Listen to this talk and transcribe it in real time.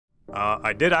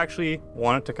I did actually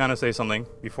want to kind of say something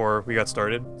before we got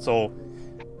started. So,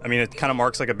 I mean, it kind of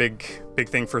marks like a big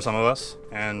thing for some of us,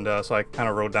 and so I kind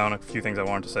of wrote down a few things I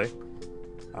wanted to say.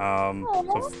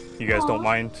 So if you guys don't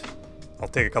mind, I'll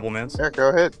take a couple minutes. Yeah, go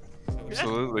ahead.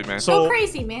 Absolutely, man. So Go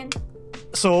crazy, man.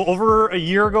 So over a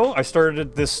year ago, I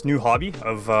started this new hobby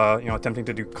of attempting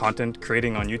to do content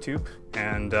creating on YouTube,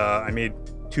 and I made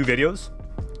 2 videos,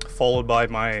 followed by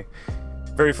my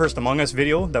very first Among Us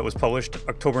video that was published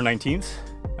October 19th,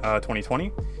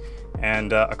 2020,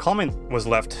 and a comment was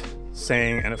left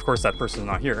saying, and of course that person's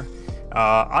not here,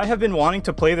 I have been wanting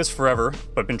to play this forever,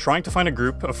 but been trying to find a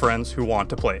group of friends who want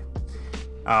to play.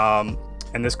 And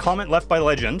this comment left by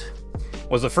Legend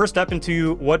was the first step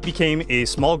into what became a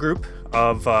small group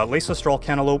of Leysa, Strahl,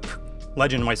 Cantaloupe,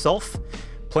 Legend, myself,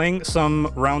 playing some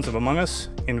rounds of Among Us,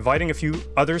 inviting a few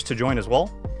others to join as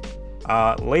well.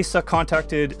 Leysa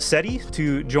contacted Seddie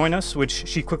to join us, which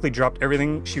she quickly dropped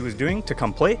everything she was doing to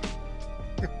come play.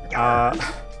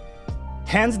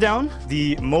 Hands down,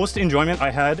 the most enjoyment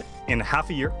I had in half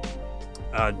a year,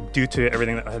 due to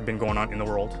everything that had been going on in the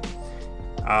world.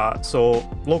 So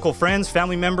local friends,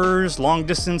 family members, long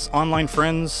distance online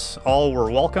friends, all were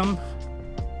welcome.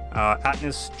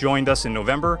 Atnus joined us in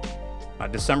November.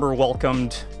 December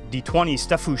welcomed D20,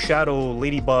 Stefu, Shadow,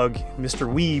 Ladybug, Mr.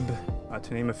 Weeb,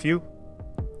 to name a few.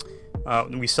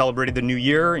 We celebrated the new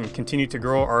year and continued to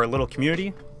grow our little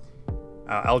community.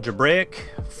 Algebraic,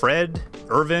 Fred,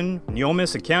 Irvin,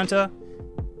 Neomis, Akanta,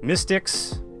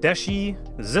 Mystics, Deshi,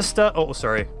 Zista. Oh,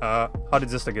 sorry. How did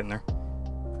Zista get in there?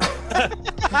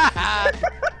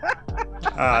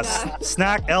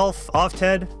 Snack, Elf,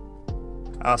 Ofted.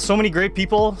 So many great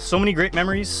people, so many great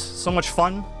memories, so much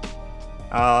fun.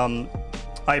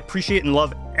 I appreciate and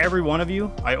love every one of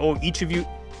you. I owe each of you,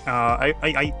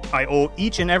 I owe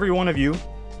each and every one of you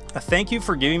a thank you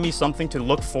for giving me something to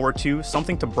look forward to,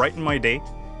 something to brighten my day.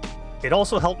 It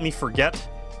also helped me forget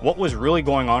what was really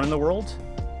going on in the world,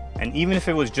 and even if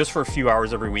it was just for a few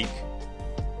hours every week.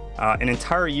 An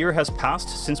entire year has passed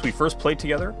since we first played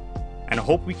together, and I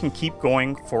hope we can keep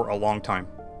going for a long time.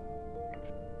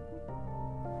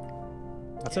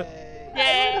 That's it.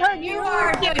 Yay. You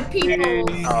are good people.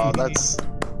 Oh, that's...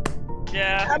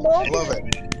 Yeah. I love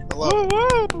it. I love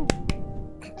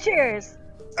it. Cheers.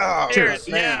 Oh, Cheers.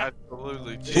 man. Yeah,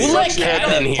 absolutely. Who let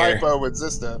Cat in here? Typo with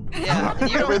Zista. Yeah,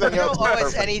 you Everything else don't owe us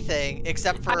perfect. anything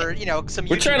except for, you know, some.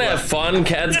 We're trying to have fun.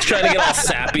 Cat's trying to get all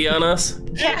sappy on us.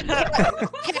 I'm not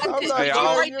Hey,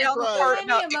 I'll- right down the part.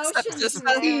 Plenty of emotions,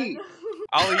 man.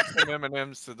 I'll eat some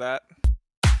M&Ms to that.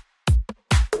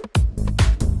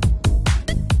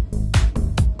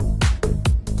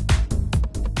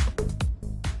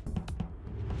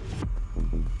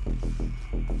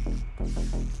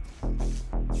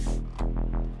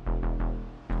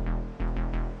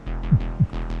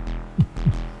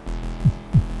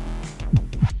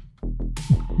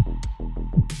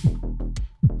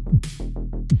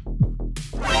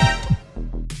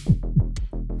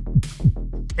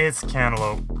 It's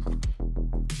Cantaloupe.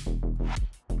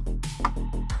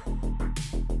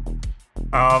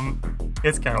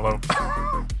 It's Cantaloupe.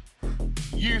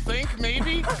 You think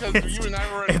maybe? Because you and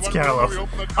I were at It's one room Cantaloupe. where we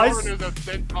opened the I door and there's a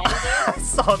dead body there. I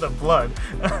saw the blood.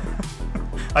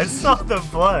 I saw the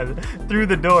blood through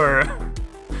the door.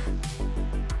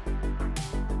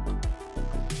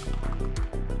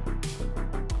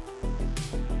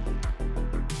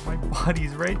 My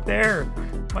body's right there.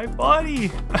 My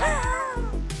body.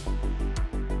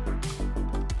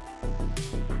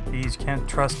 Jeez, can't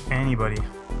trust anybody.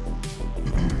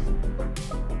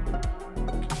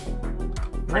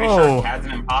 Pretty Whoa. sure Cad's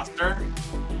an imposter.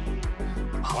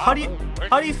 How do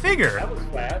you figure? That was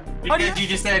flat. How do Because you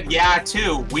just said, yeah,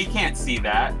 too. We can't see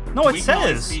that. No, it We can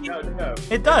only says. see- No.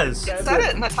 It does. It said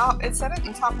it in the top. It said it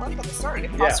in the top left at the start.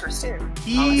 Imposters too.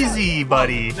 Easy,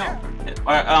 buddy. No.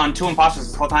 On 2 imposters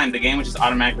this whole time, the game was just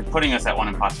automatically putting us at 1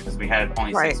 imposter because we had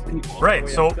only 6 people. Right.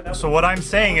 So what I'm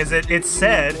saying is it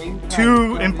said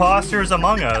 2 imposters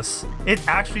among us. It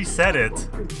actually said it.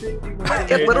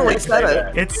 It literally said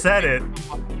it. It said it.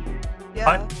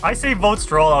 Yeah. I say vote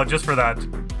Strahl out just for that.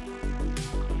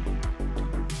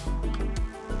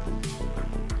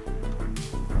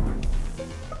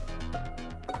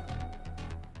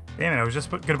 Damn it, I was just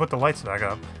gonna put the lights back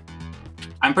up.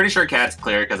 I'm pretty sure Cad's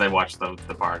clear because I watched the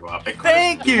bar go up.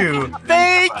 Thank you!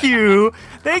 Thank you!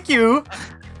 Thank you!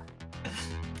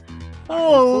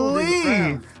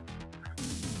 Holy!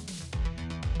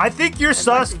 I think you're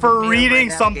sus for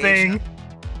reading something.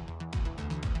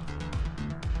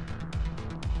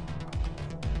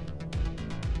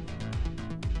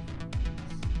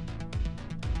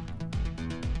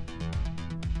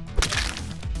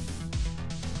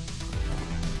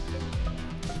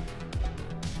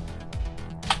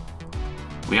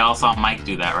 We all saw Mike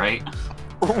do that, right?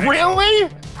 Really?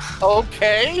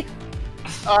 Okay.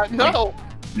 No.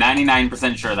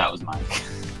 99% sure that was Mike.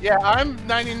 Yeah, I'm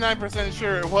 99%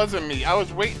 sure it wasn't me. I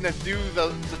was waiting to do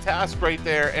the task right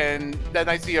there, and then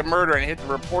I see a murder and hit the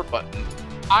report button.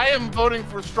 I am voting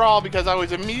for Strahl because I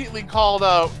was immediately called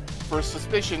out for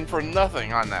suspicion for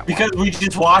nothing on that Because we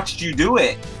just watched you do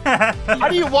it. one. How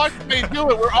do you watch me do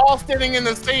it? We're all standing in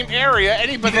the same area.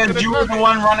 Anybody Because you were the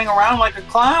one running around like a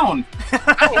clown.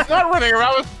 I was not running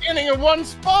around. I was standing in one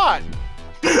spot.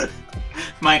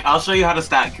 Mike, I'll show you how to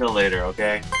stat kill later,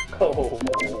 okay? Oh.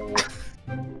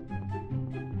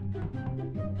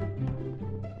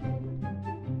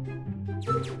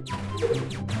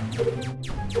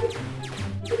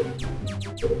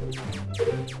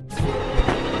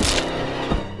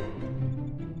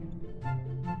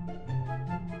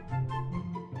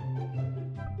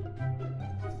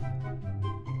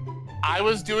 I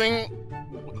was doing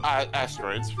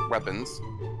asteroids, weapons,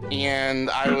 and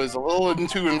I was a little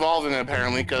too involved in it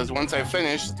apparently because once I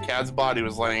finished, Cad's body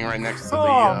was laying right next to the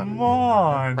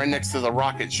right next to the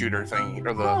rocket shooter thing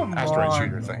or the asteroid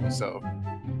shooter thing. So.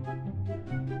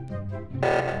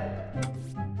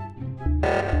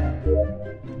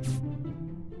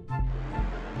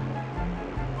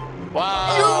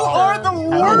 Wow! You are the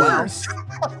worst.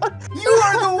 You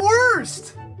are the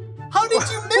worst. How did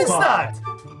you miss that?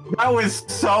 That was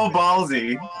so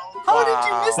ballsy. How did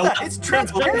you miss that? It's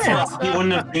transparent. He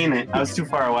wouldn't have seen it. I was too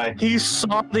far away. He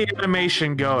saw the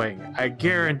animation going. I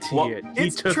guarantee it. He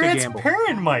It's took a gamble.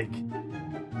 transparent, Mike.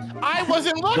 I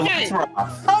wasn't The looking. lights were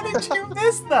off. How did you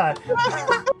miss that?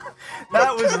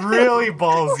 That was really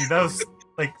ballsy. That was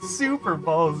like super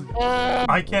ballsy.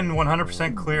 I can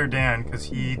 100% clear Dan because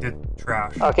he did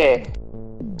trash. Okay,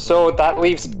 so that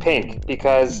leaves Pink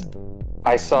because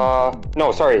I saw.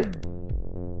 No, sorry.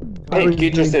 Pink, you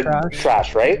just did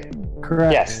trash, right?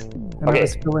 Correct. Yes. Okay,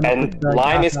 and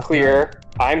Lime is clear.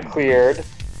 I'm cleared.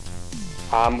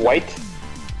 White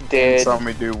did. Saw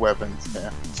me do weapons. Yeah.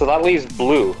 So that leaves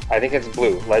Blue. I think it's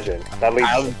Blue. Legend. That leaves.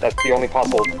 That's the only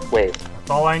possible way. That's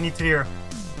all I need to hear.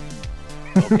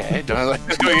 Okay, do I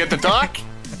get to talk?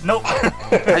 Nope.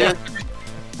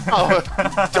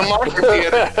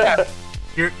 Democracy.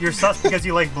 You're sus because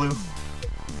you like blue.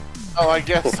 Oh, I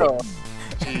guess so.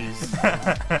 Jeez.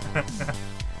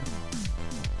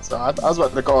 So I was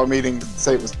about to call a meeting to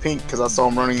say it was Pink because I saw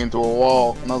him running into a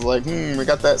wall, and I was like, we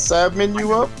got that sab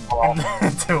menu up.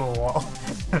 Into a wall.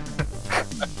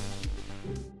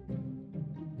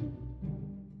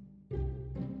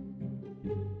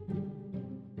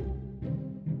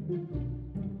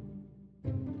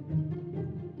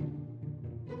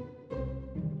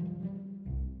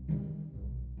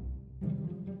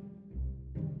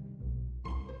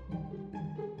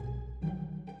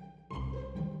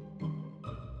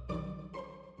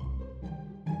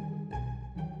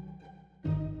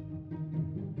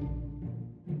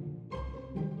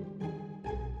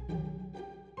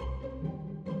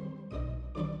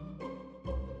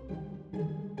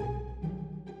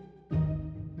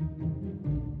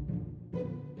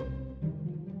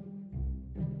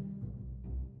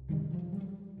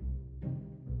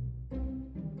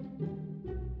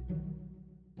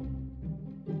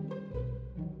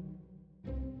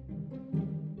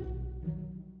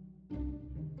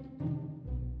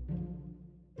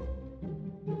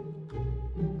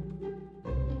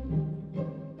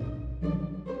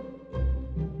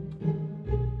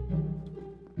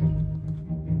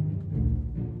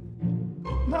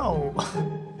 No.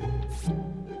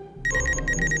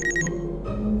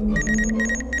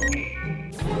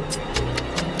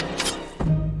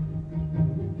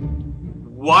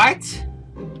 What?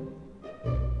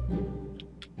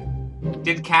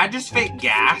 Did Cad just fake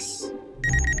gas?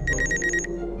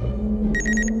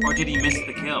 Or did he miss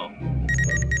the kill?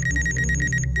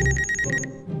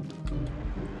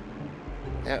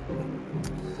 Yep.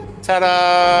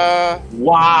 Ta-da!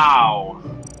 Wow!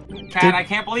 Cad, I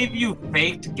can't believe you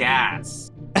faked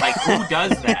gas. Like, who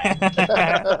does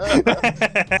that?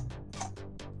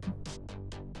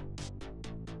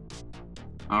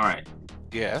 Alright.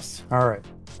 Yes. Alright.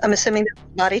 I'm assuming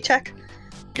body check.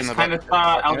 Just kind of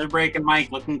saw Algebraic and Mike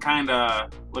looking kind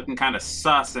of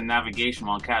sus in navigation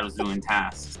while Cad was doing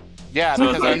tasks. Yeah,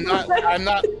 So because it's like- I'm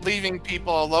not leaving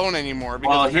people alone anymore. Because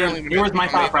Well, apparently here was my when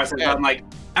I- thought process. I'm like,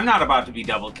 I'm not about to be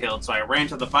double killed, so I ran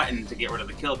to the button to get rid of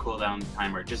the kill cooldown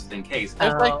timer just in case. I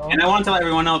was like, And I want to let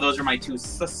everyone know those are my two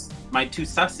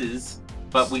susses,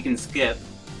 but we can skip.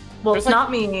 Well, it's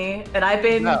not me, and I've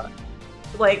been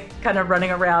like kind of running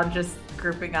around just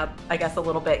grouping up, I guess, a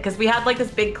little bit because we had like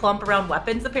this big clump around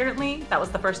weapons. Apparently, that was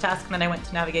the first task, and then I went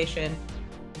to navigation,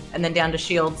 and then down to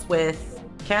shields with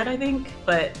Cat, I think,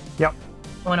 but Yep.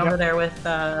 I went over there with.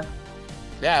 Yeah,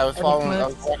 I was following. I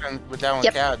was walking down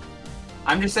with Cad.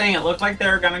 I'm just saying, it looked like they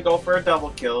were gonna go for a double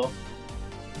kill.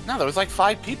 No, there was like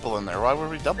 5 people in there. Why would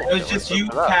we double kill? It was just you,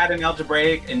 Cat, and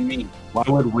Algebraic, and me. Why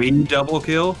would we double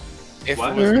kill? If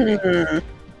What? Go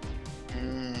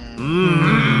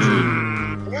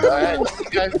ahead.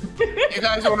 You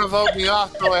guys want to vote me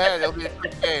off? Go ahead. It'll be a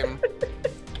quick game.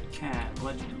 Cad,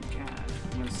 Legend, Cad.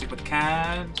 I'm gonna stick with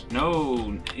Cad.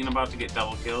 No, ain't about to get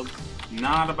double killed.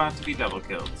 Not about to be double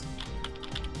killed.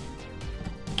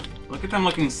 Look at them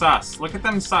looking sus. Look at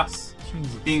them sus.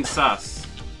 Being sus.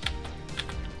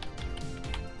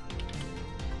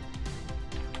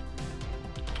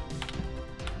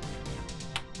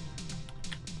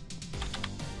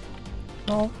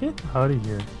 Oh, get out of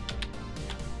here.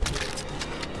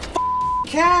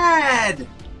 Cad!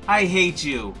 I hate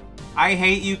you. I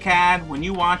hate you, Cad. When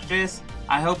you watch this,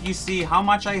 I hope you see how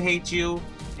much I hate you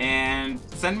and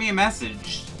send me a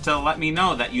message to let me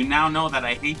know that you now know that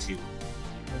I hate you.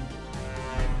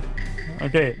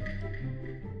 Okay.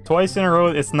 Twice in a row,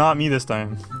 it's not me this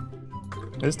time.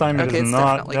 This time it is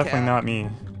not, definitely not me.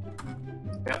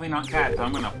 Definitely not Cad, so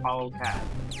I'm gonna follow Cad.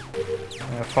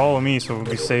 Yeah, follow me so we'll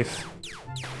be safe.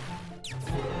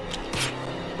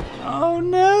 Oh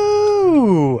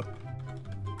no!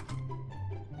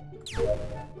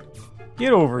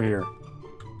 Get over here.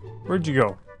 Where'd you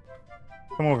go?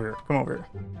 Come over here. Come over here.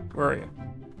 Where are you?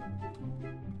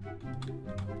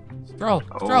 Strahl!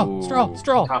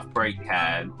 Strahl! Tough break,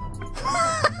 Cad.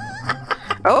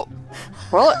 Oh,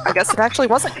 well, I guess it actually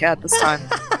wasn't Cad this time.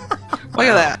 Look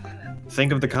at that.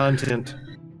 Think of the content.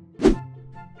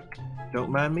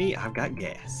 Don't mind me, I've got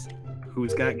gas.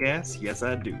 Who's got gas? Yes,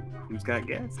 I do. Who's got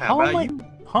gas? How about you?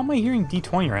 How am I hearing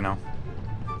D20 right now?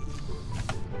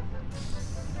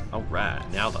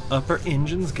 Alright, now the upper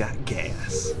engine's got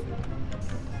gas.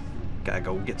 Gotta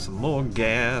go get some more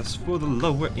gas for the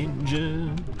lower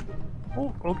engine.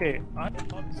 Oh, okay. I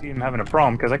obviously am having a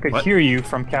problem because I could hear you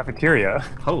from cafeteria.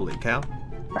 Holy cow.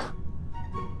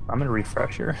 I'm gonna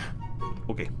refresh here.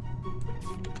 Okay.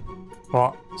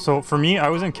 Well, so for me, I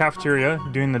was in cafeteria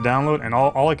doing the download, and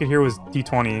all I could hear was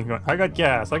D20 going, I got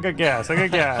gas, I got gas, I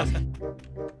got gas.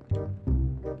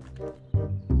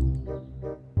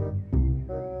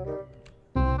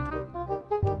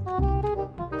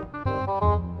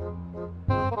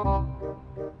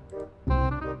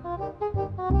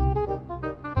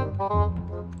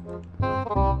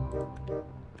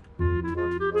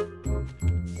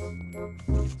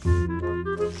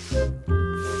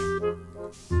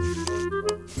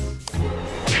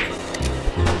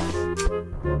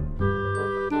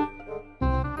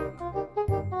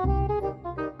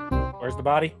 Where's the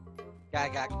body? Guy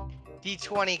got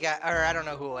D20 got, or I don't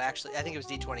know who actually. I think it was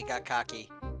D20 got cocky.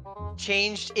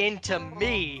 Changed into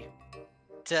me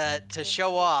to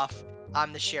show off.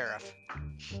 I'm the sheriff.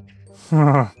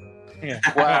 Wow.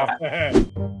 I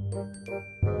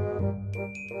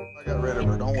got rid of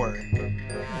her. Don't worry.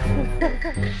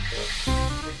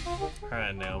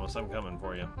 Alright, Naomis, I'm coming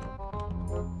for you.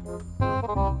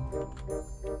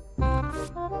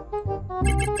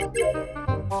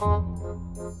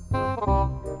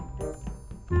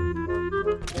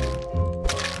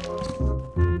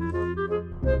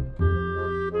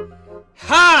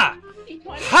 Ha!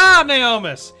 Ha,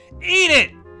 Naomis! Eat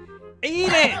it!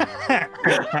 Eat it!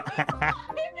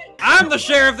 I'm the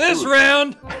sheriff this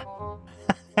round!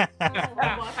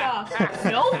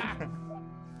 Nope.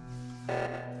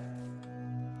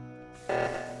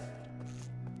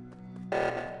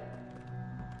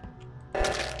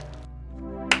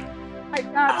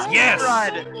 Yes!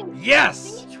 Yes!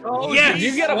 Yes! Did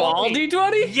you get them all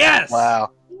D20? Yes!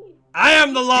 Wow. I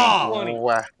am the law!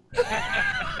 Wow.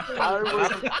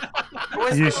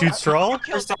 You shoot Strahl?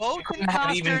 Killed both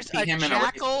imposters, a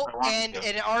jackal, and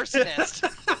an arsonist.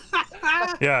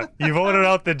 Yeah, you voted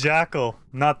out the jackal,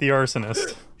 not the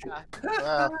arsonist.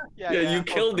 Yeah, you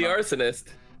killed the arsonist.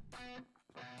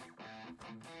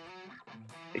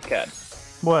 Hey, Cad.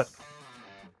 What?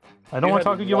 I don't want to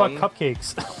talk to you about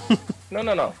cupcakes.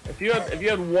 No. If you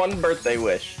had one birthday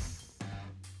wish,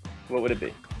 what would it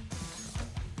be?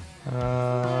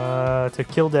 To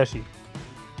kill Deshi.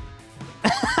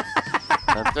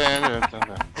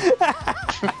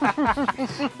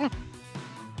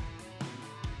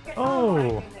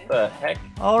 Oh. The heck?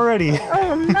 Already.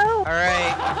 Oh no. All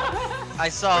right. I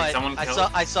saw it.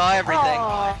 I saw everything.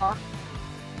 Aww.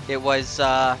 It was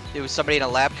somebody in a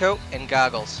lab coat and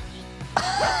goggles.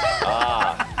 That's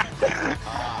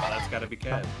gotta be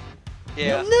Cad.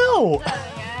 Yeah. No.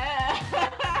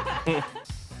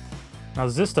 Now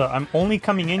Zista, I'm only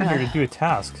coming in here to do a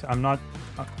task. I'm not,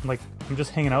 I'm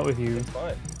just hanging out with you. That's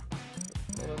fine.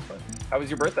 No, that's fine. How was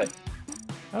your birthday?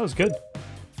 That was good.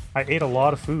 I ate a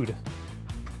lot of food.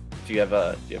 Do you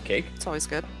have cake? It's always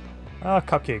good.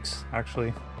 Cupcakes,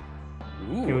 actually.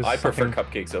 Ooh, I prefer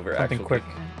cupcakes over something actual quick.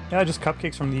 cake. Yeah, just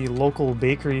cupcakes from the local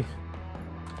bakery.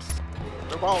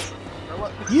 They're balls.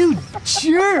 You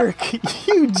jerk!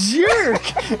 You jerk!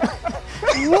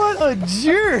 What a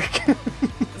jerk!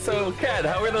 So, Kat,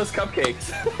 how are those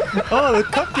cupcakes? Oh, the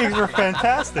cupcakes were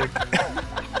fantastic.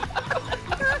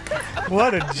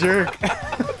 What a jerk.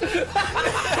 Did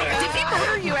he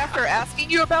murder you after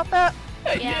asking you about that?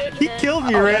 He killed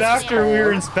me right after we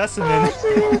were in Specimen.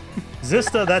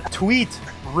 Zista, that tweet.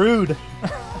 Rude.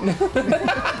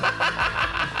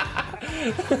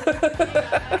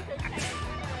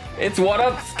 It's What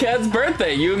Up Cat's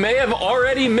birthday. You may have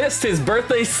already missed his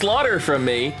birthday slaughter from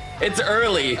me. It's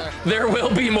early. There will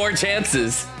be more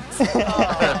chances. Dang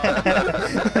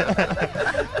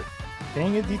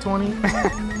it,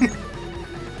 D20.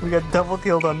 We got double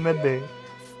killed on midday.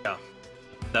 Yeah,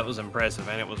 that was impressive,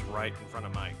 and it was right in front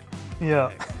of Mike.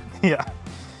 Yeah, yeah.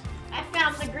 I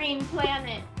found the green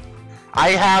planet. I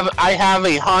have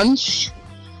a hunch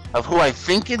of who I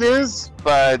think it is,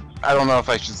 but I don't know if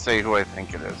I should say who I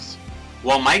think it is.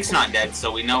 Well, Mike's not dead,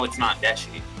 so we know it's not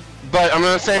Deshi. But I'm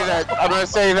gonna say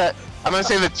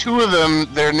that two of them,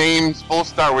 their names both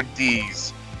start with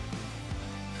D's.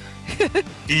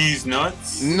 D's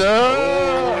nuts?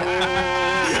 No.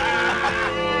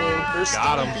 There's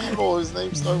Got three people whose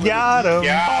names start with Got him.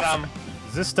 Got him.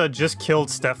 Zista just killed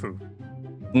Stefu.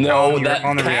 No, On the that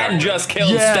reactor. Cad just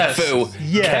killed Yes. Stefu.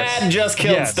 Yes. Cad just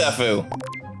killed Yes. Stefu.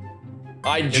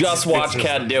 I just watched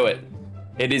Cad do it.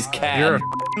 It is Cad. You're a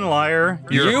f***ing liar.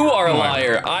 You are a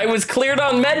liar. I was cleared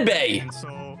on medbay.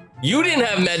 So You didn't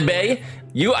have medbay.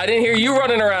 I didn't hear you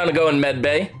running around and going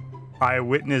medbay. I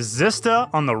witnessed Zista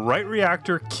on the right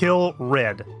reactor kill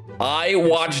Red. I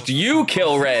watched you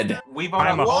kill Red.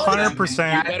 I'm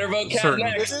 100% Better vote Cad certain.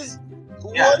 next.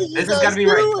 What are you guys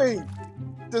doing?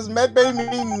 Does medbay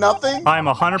mean nothing? I'm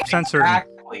 100% certain.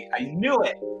 Exactly. I knew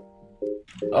it.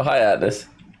 Oh, hi, Atlas.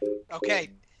 Okay,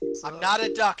 I'm not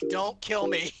a duck. Don't kill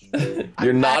me.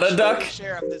 You're not a I'm duck? the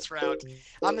sheriff this round.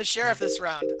 I'm the sheriff this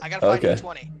round. I gotta find Okay.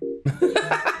 D20.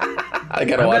 I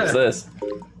gotta watch this.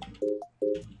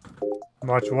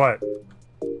 Watch what?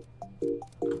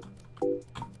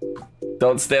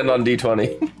 Don't stand on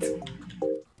D20.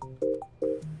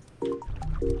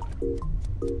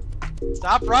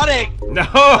 Stop running! No!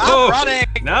 Stop running!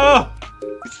 No!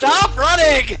 Stop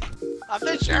running! I'm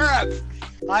the sheriff.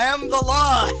 I am the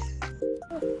law.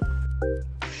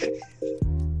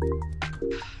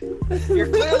 You're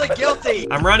clearly guilty.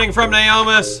 I'm running from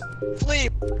Naomis. Flee.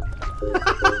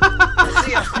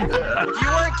 See ya. If you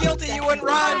weren't guilty, you wouldn't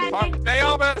run.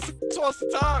 Naomis supposed to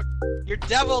talk. Your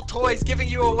devil toy's giving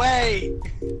you away.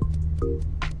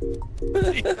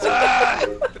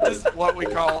 This is what we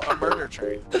call a murder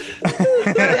train.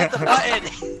 You gotta hit the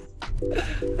button.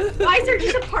 Why is there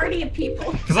just a party of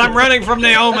people? Because I'm running from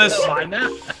Naomis.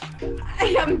 I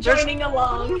am joining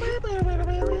along.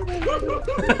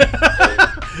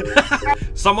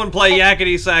 Someone play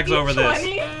yakety sax over this.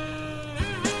 20?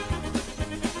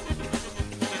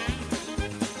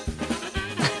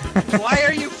 Why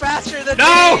are you faster than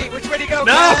No! me? Which way to go,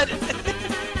 No! Cad?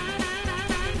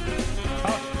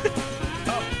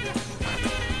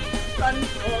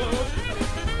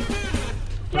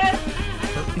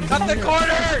 Yes. Cut the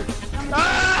corner!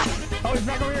 Ah! Oh, he's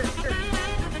back over here.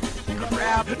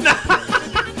 Crap.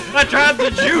 I tried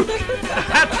to juke.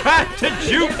 I tried to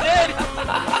You juke. did!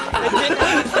 It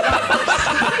didn't.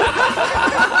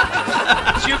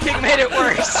 Juking made it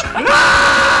worse.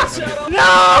 No!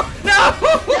 No!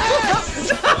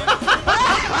 Yes!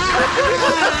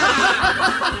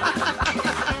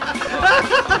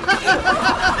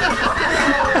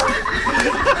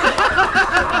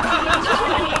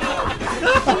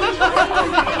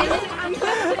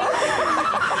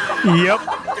 Yep.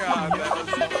 God, that was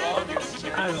the longest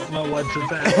chase. I don't know what to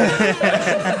say.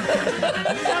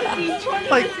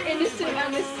 Like- D20 was innocent,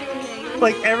 I'm assuming.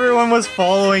 Like everyone was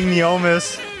following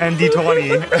Neomis and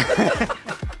D20.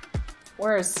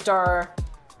 Where is Star?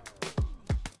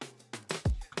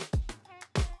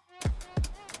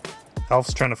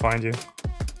 Elf's trying to find you.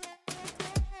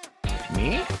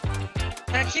 Me?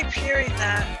 I keep hearing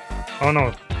that. Oh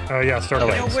no. Yeah, Star. Oh,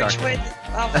 You wait. know which way?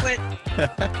 I'll quit.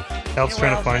 Elf's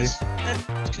trying to find you.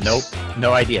 Nope.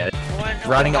 No idea.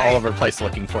 Running all over the place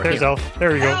looking for There's you. Elf.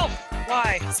 There we go. Elf!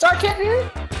 Why? Star Kitten,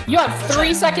 you have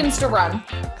 3 seconds to run.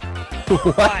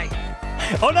 Why?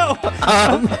 Oh no!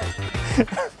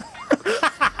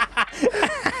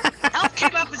 Elf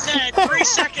came up and said 3 3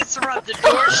 seconds to run the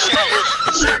door shut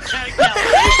and start counting down.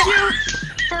 Thank you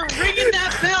for ringing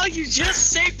that bell. You just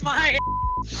saved my.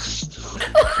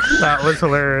 That was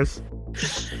hilarious.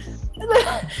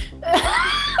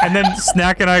 And then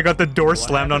Snack and I got the door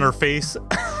slammed on her face.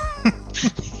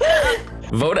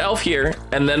 Vote Elf here,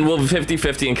 and then we'll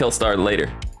 50-50 and kill Star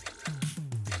later.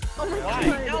 Oh my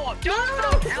god. No, don't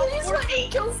help for me.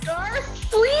 Kill Star,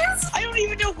 please. I don't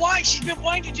even know why. She's been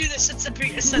wanting to do this since the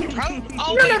beginning.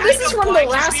 Oh, No, this is from the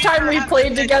last time we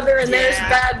played together, and there's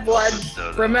bad blood.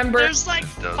 Remember? There's like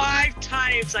 5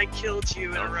 times I killed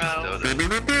you in a row.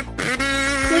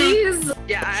 Please.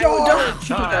 Yeah,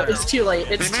 Don't. It's too late.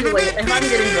 It's too late. If I'm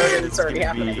getting voted, it's already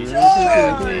happening.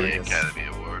 Academy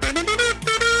Award.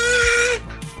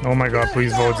 Oh my god,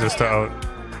 please vote Zista out.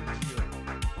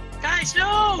 Guys,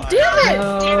 no! Damn it!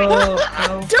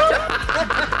 Don't!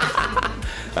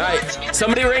 Alright,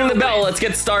 somebody ring the bell. Let's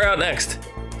get Star out next.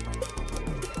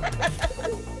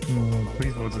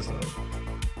 Please vote Zista out.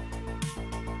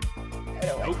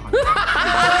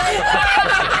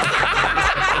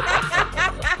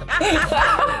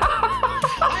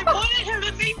 I wanted her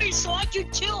to beat me so I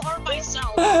could kill her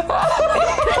myself.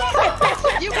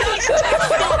 You guys take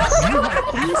this.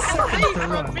 Away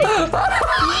from me.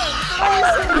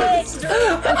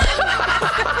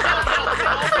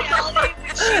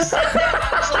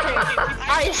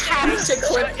 I have to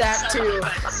clip that too.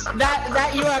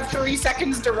 That you have 3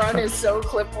 seconds to run is so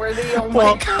clip worthy. Oh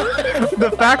my god.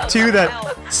 The fact too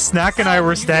that Snack and I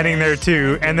were standing there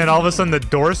too, and then all of a sudden the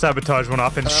door sabotage went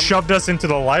off and shoved us into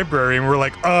the library, and we're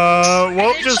like,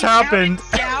 what just happened?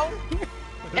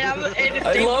 And if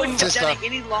they wouldn't have done it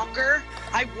any longer,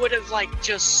 I would have like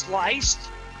just sliced.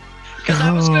 Because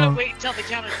I was gonna wait until the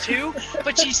count of 2,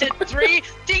 but she said 3.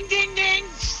 Ding ding ding.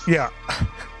 Yeah.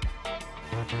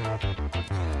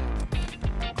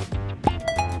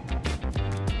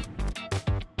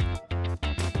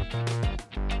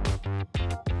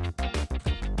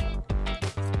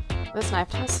 This knife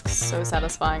task is so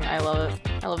satisfying. I love it.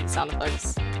 I love the sound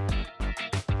effects.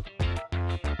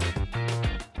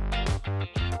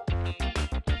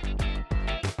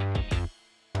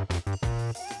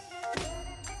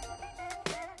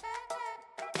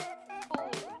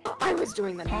 I was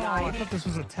doing the knife. I thought this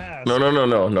was a task. No.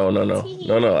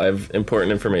 I have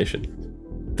important information.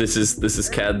 This is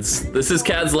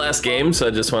Cad's last game, so I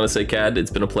just want to say, Cad,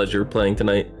 it's been a pleasure playing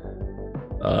tonight.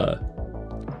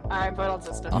 Alright, vote on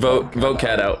Zista. Vote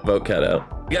Cad out. Vote Cad out.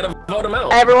 You gotta vote him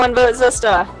out. Everyone vote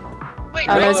Zista. Wait,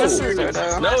 no, no, Zista's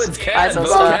Dodo. No, it's Cad. Bye, Vote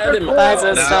Zista. Cad and Bye,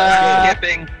 Zista.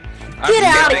 Skipping. Get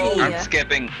out of here. I'm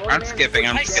skipping.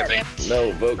 I'm skipping.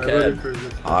 No, vote Cad.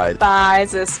 Bye,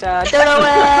 Zista. Dodo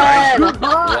win!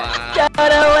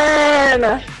 Dodo win!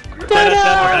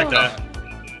 Dodo!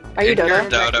 Are you Dodo?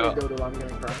 Dodo.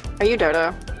 Are you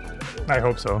Dodo? I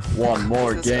hope so. One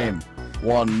more game.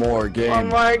 One more game. One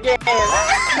more game. One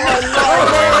more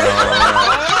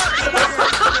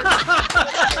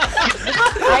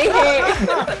I hate.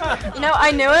 You know,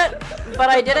 I knew it, but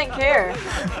I didn't care. I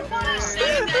want to say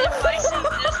that if I see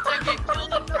this thing get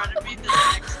killed in front of me, the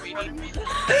next meeting be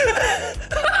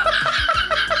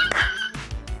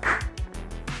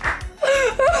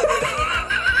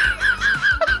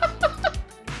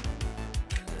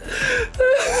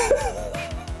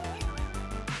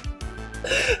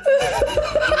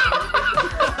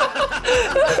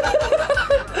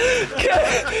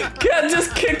Cat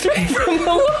just kicked me from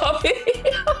the lobby.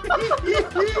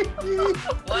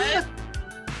 What?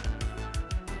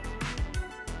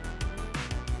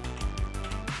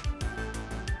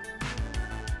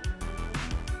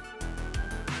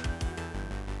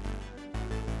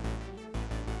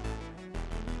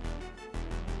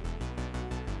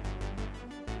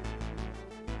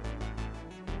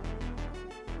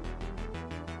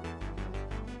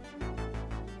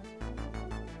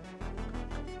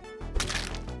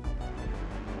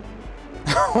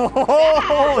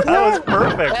 Oh, that was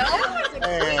perfect.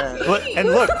 And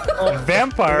look,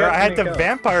 vampire. I had to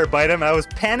vampire bite him. I was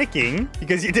panicking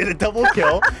because you did a double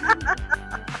kill,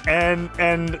 and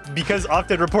because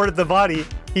Ofted reported the body,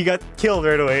 he got killed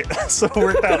right away. So it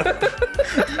worked out.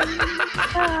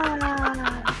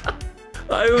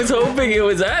 I was hoping it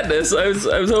was Adnus. I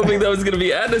was hoping that was gonna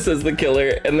be Adnus as the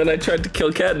killer, and then I tried to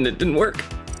kill Cat and it didn't work.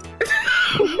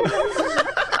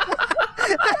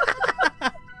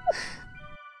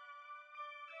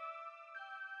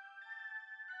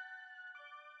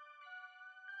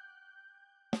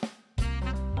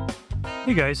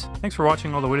 Hey guys, thanks for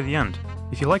watching all the way to the end.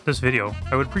 If you liked this video,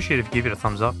 I would appreciate it if you gave it a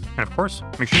thumbs up, and of course,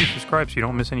 make sure you subscribe so you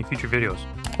don't miss any future videos.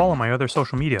 Follow my other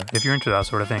social media if you're into that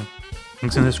sort of thing.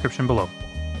 Links in the description below.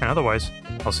 And otherwise,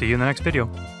 I'll see you in the next video.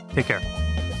 Take care.